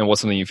good at, and what's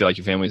something you feel like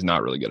your family is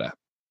not really good at?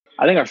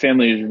 I think our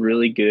family is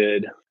really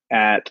good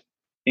at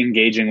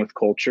engaging with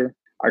culture.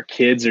 Our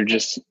kids are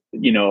just,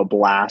 you know, a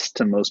blast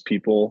to most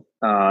people.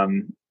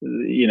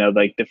 You know,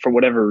 like for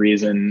whatever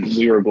reason,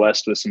 we were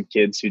blessed with some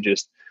kids who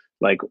just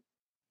like,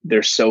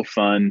 they're so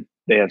fun.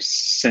 They have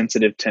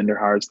sensitive, tender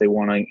hearts. They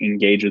want to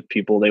engage with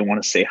people. They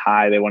want to say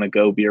hi. They want to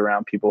go be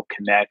around people,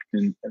 connect,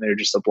 and they're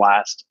just a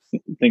blast. I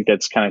think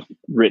that's kind of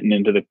written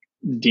into the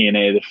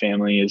DNA of the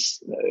family.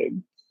 Is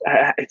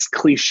it's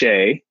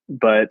cliche,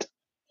 but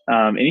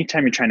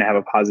anytime you're trying to have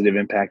a positive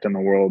impact on the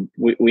world,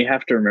 we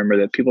have to remember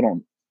that people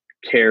don't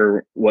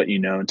care what you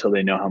know until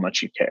they know how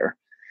much you care.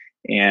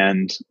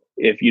 And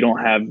if you don't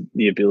have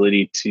the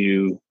ability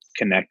to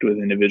connect with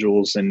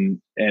individuals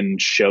and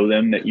show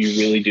them that you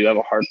really do have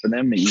a heart for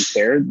them, that you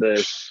care,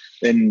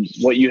 then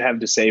what you have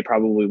to say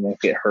probably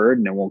won't get heard,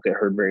 and it won't get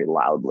heard very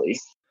loudly.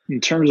 In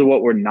terms of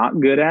what we're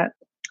not good at,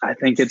 I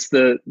think it's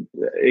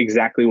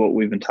exactly what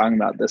we've been talking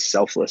about, the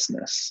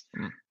selflessness.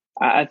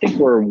 I think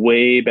we're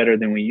way better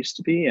than we used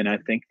to be. And I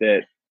think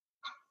that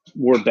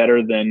we're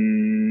better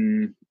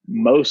than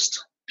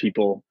most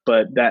people,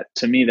 but that,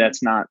 to me,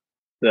 that's not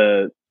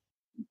the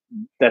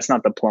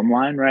plumb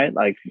line, right?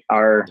 Like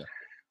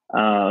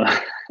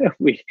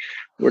we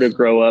were to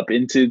grow up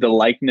into the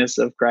likeness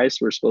of Christ.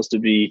 We're supposed to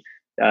be,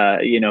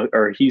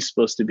 or he's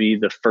supposed to be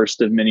the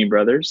first of many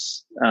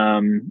brothers.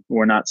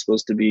 We're not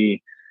supposed to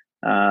be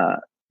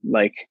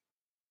like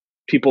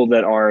people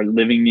that are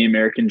living the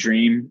American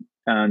dream,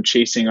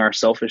 chasing our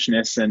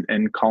selfishness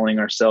and calling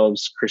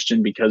ourselves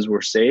Christian because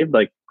we're saved.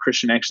 Like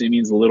Christian actually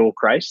means little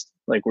Christ.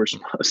 Like we're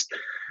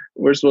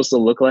supposed to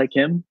look like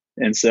him.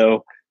 And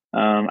so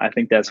I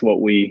think that's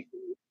what we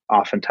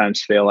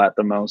oftentimes fail at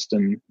the most.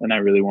 And I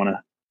really want to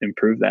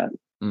improve that.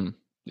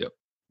 Yep.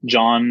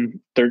 John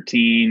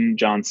 13,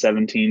 John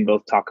 17,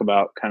 both talk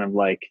about kind of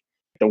like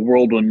the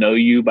world will know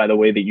you by the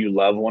way that you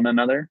love one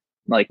another,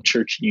 like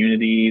church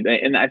unity.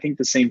 And I think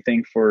the same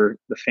thing for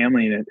the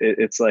family.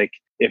 It's like,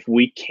 if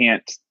we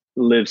can't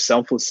live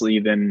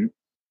selflessly,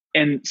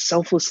 and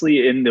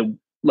selflessly in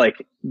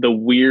the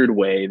weird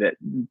way that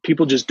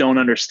people just don't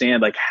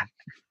understand, like,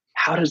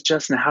 how does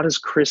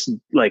Chris,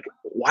 like,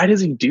 why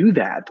does he do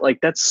that? Like,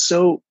 that's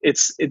so, it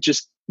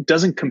just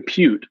doesn't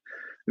compute.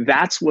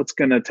 That's what's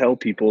going to tell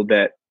people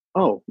that,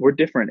 oh, we're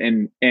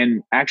different,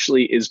 and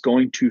actually is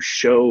going to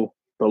show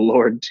the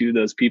Lord to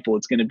those people.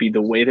 It's going to be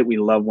the way that we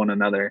love one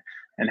another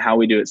and how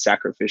we do it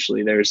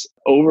sacrificially. There's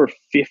over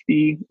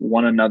 50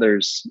 one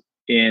another's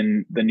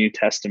in the New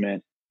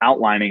Testament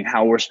outlining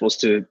how we're supposed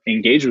to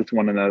engage with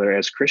one another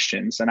as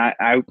Christians. And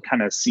I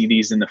kind of see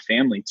these in the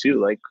family too.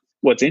 Like,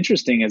 what's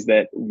interesting is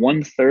that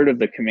 1/3 of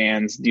the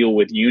commands deal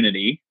with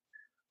unity.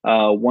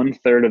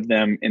 1/3 of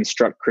them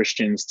instruct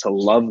Christians to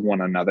love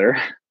one another.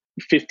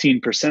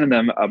 15% of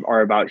them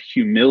are about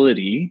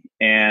humility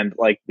and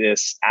like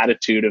this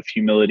attitude of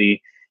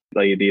humility.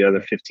 Like the other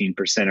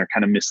 15% are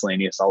kind of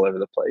miscellaneous all over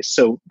the place.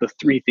 So the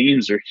three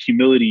themes are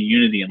humility,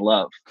 unity, and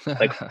love.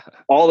 Like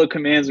all the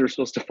commands we're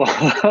supposed to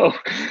follow.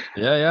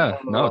 Yeah.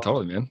 No,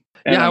 totally, man.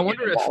 And Yeah, I I'm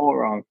wonder getting if all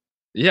wrong.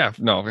 Yeah,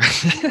 no. This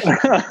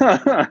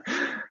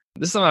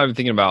is something I've been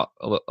thinking about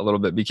a little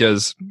bit,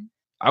 because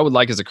I would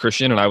like, as a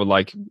Christian, and I would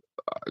like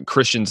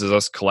Christians as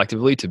us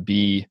collectively, to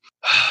be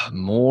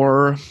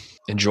more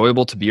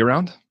enjoyable to be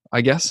around,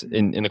 I guess,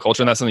 in the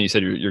culture. And that's something you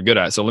said you're good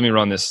at. So let me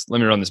run this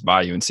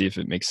by you and see if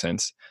it makes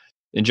sense.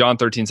 In John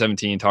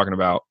 13:17, talking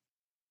about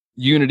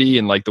unity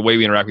and like the way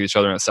we interact with each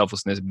other and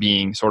selflessness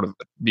being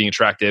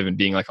attractive and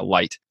being like a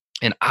light.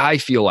 And I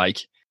feel like,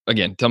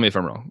 again, tell me if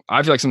I'm wrong,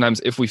 I feel like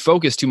sometimes if we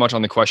focus too much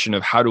on the question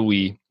of how do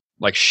we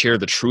like share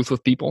the truth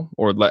with people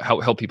or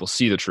help people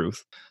see the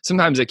truth,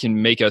 sometimes it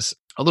can make us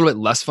a little bit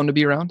less fun to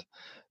be around,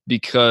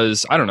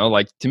 because I don't know,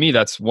 like to me,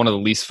 that's one of the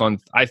least fun.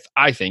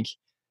 I think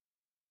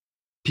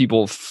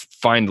people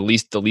find the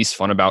least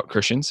fun about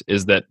Christians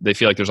is that they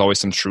feel like there's always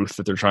some truth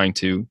that they're trying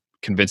to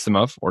convince them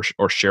of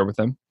or share with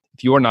them.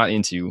 If you are not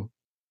into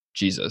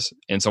Jesus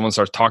and someone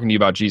starts talking to you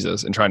about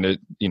Jesus and trying to,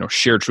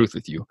 share truth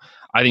with you,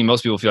 I think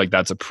most people feel like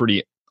that's a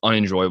pretty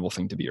unenjoyable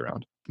thing to be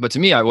around. But to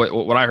me,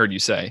 what I heard you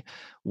say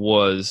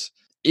was,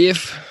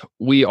 if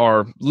we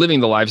are living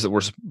the lives that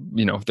we're,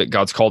 that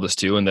God's called us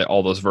to, and that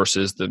all those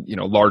verses, the,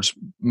 large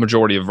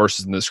majority of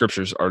verses in the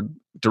scriptures are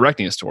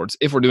directing us towards,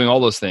 if we're doing all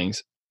those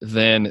things,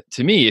 then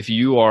to me, if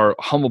you are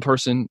a humble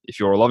person, if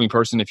you're a loving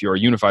person, if you're a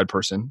unified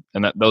person,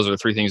 and that those are the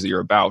three things that you're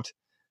about,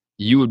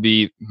 you would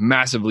be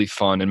massively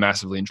fun and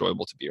massively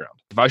enjoyable to be around.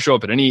 If I show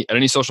up at any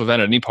social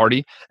event, at any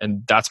party,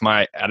 and that's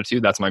my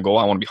attitude, that's my goal,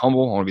 I want to be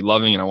humble, I want to be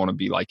loving, and I want to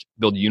be like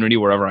build unity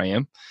wherever I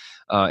am.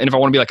 And if I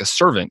want to be like a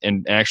servant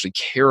and actually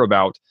care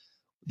about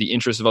the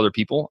interests of other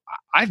people,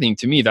 I think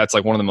to me, that's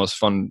like one of the most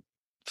fun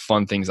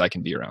things I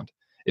can be around.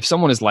 If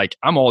someone is like,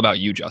 I'm all about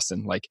you,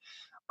 Justin, like,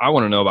 I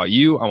want to know about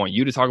you. I want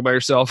you to talk about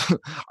yourself.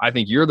 I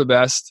think you're the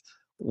best.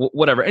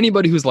 Whatever.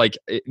 Anybody who's like,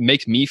 it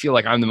makes me feel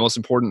like I'm the most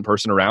important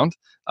person around.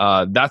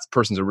 That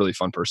person's a really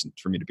fun person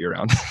for me to be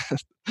around.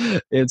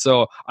 And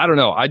so I don't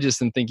know. I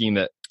just am thinking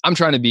that I'm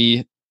trying to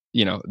be,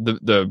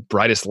 the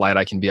brightest light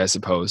I can be, I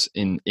suppose,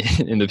 to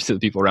the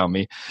people around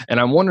me. And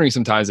I'm wondering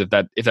sometimes if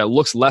that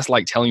looks less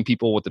like telling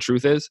people what the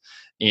truth is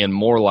and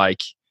more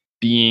like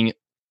being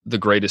the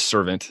greatest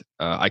servant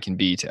I can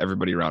be to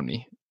everybody around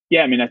me.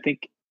 Yeah. I mean, I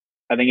think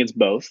it's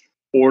both.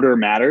 Order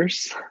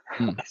matters.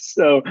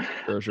 So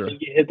sure.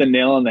 You hit the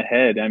nail on the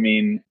head. I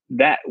mean,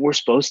 that we're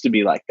supposed to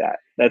be like that.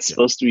 That's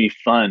supposed to be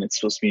fun. It's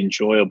supposed to be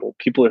enjoyable.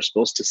 People are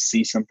supposed to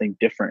see something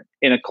different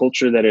in a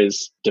culture that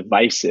is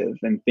divisive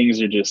and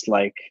things are just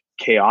like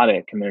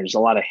chaotic, and there's a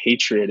lot of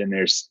hatred and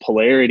there's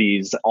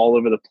polarities all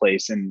over the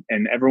place, and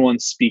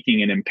everyone's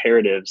speaking in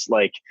imperatives.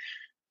 Like,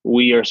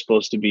 we are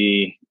supposed to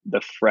be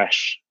the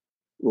fresh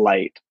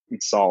light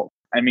and salt.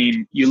 I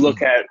mean, you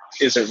look at,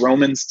 is it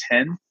Romans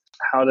 10?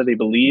 How do they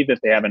believe if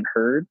they haven't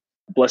heard?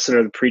 Blessed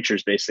are the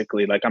preachers,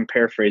 basically. Like, I'm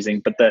paraphrasing,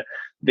 but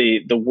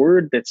the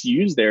word that's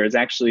used there is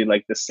actually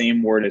like the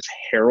same word as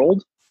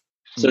herald.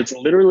 So it's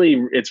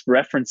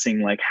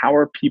referencing like, how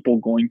are people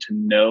going to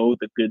know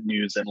the good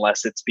news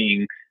unless it's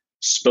being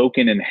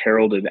spoken and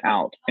heralded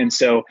out? And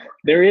so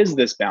there is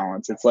this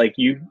balance. It's like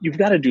you've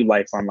got to do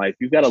life on life.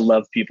 You've got to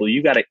love people.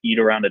 You've got to eat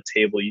around a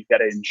table. You've got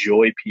to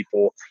enjoy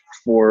people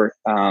for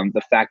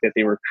the fact that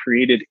they were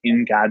created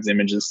in God's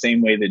image, the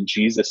same way that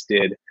Jesus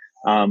did.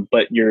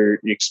 But your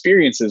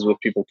experiences with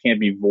people can't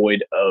be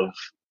void of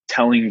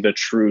telling the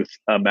truth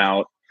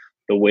about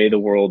the way the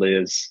world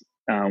is,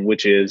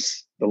 which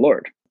is the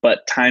Lord.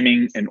 But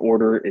timing and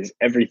order is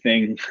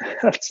everything.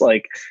 It's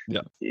like,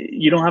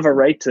 you don't have a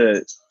right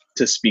to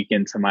speak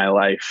into my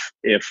life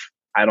if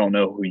I don't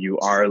know who you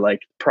are.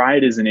 Like,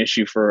 pride is an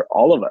issue for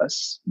all of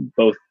us,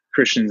 both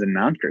Christians and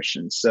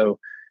non-Christians. So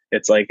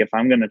it's like, if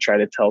I'm going to try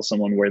to tell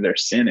someone where their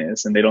sin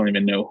is and they don't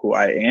even know who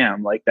I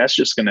am, like, that's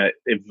just going to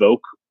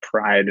evoke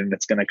pride, and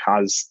it's going to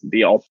cause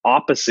the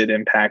opposite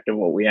impact of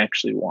what we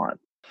actually want.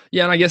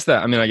 Yeah. And I guess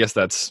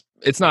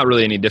it's not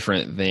really any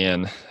different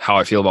than how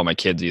I feel about my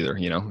kids either.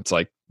 It's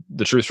like,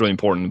 the truth's really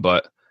important,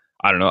 but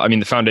I don't know. I mean,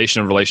 the foundation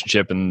of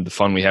relationship and the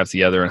fun we have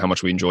together and how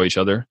much we enjoy each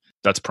other,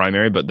 that's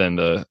primary. But then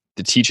the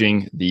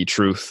teaching, the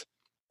truth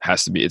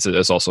has to be,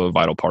 it's also a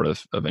vital part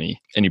of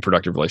any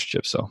productive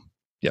relationship. So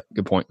yeah,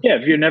 good point. Yeah.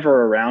 If you're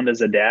never around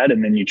as a dad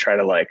and then you try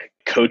to like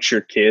coach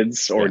your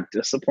kids or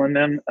discipline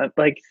them,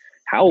 like,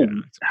 how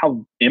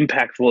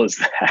impactful is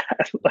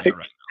that? Like,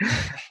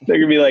 they're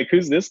gonna be like,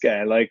 who's this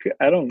guy? Like,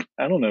 I don't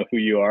know who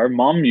you are.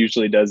 Mom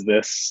usually does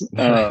this.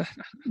 Yeah.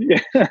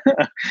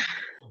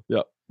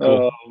 Yeah.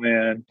 Cool. Oh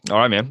man. All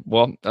right, man.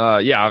 Well,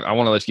 I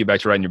want to let you get back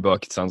to writing your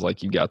book. It sounds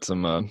like you got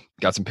some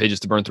pages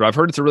to burn through. I've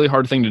heard it's a really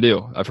hard thing to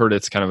do. I've heard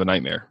it's kind of a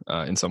nightmare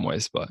in some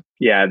ways, but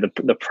yeah,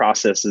 the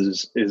process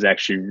is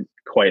actually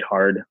quite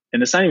hard,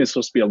 and it's not even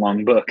supposed to be a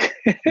long book.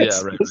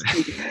 It's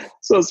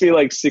supposed to be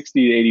like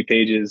 60 to 80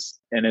 pages.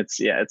 and it's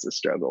a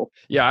struggle.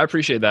 Yeah, I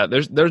appreciate that.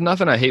 There's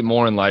nothing I hate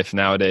more in life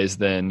nowadays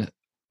than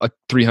a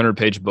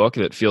 300-page book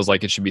that feels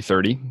like it should be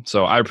 30.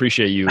 So I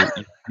appreciate you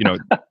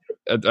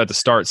at the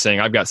start saying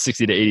I've got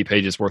 60 to 80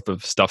 pages worth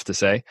of stuff to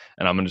say,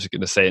 and I'm just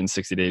going to say it in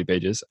 60 to 80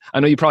 pages. I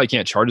know you probably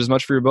can't charge as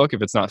much for your book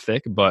if it's not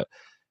thick, but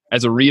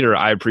as a reader,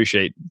 I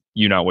appreciate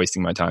you not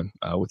wasting my time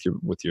with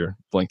your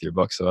length of your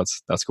book. So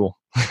that's cool.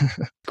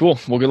 Cool.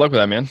 Well, good luck with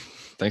that, man.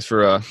 Thanks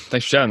for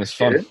chatting. This is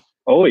fun.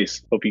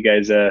 Always. Hope you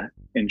guys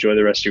enjoy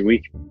the rest of your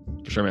week.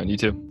 For sure, man. You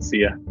too. See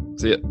ya.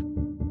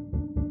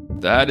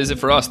 That is it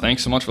for us.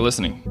 Thanks so much for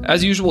listening.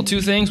 As usual, 2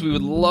 things we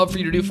would love for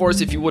you to do for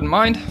us if you wouldn't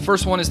mind.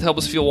 First one is to help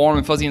us feel warm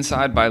and fuzzy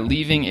inside by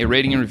leaving a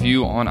rating and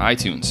review on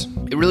iTunes.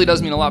 It really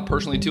does mean a lot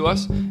personally to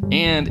us,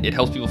 and it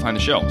helps people find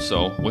the show,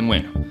 so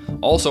win-win.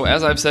 Also,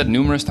 as I've said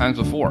numerous times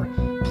before,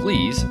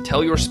 please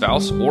tell your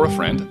spouse or a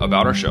friend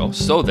about our show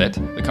so that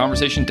the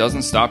conversation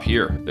doesn't stop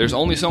here. There's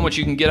only so much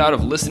you can get out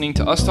of listening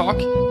to us talk.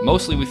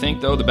 Mostly we think,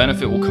 though, the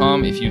benefit will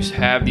come if you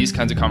have these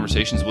kinds of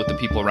conversations with the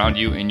people around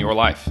you in your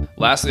life.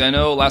 Lastly, I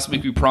know last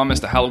week we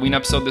promised a Halloween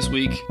episode this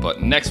week,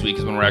 but next week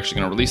is when we're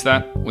actually going to release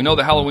that. We know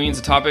that Halloween's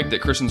a topic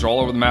that Christians are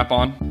all over the map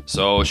on,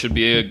 so it should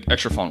be an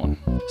extra fun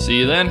one. See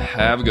you then.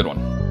 Have a good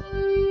one.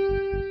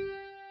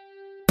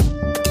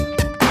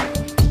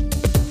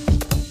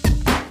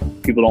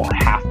 People don't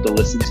have to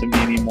listen to me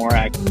anymore.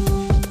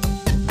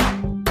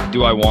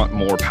 Do I want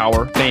more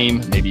power,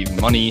 fame, maybe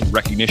even money,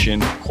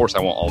 recognition? Of course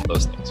I want all of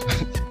those things.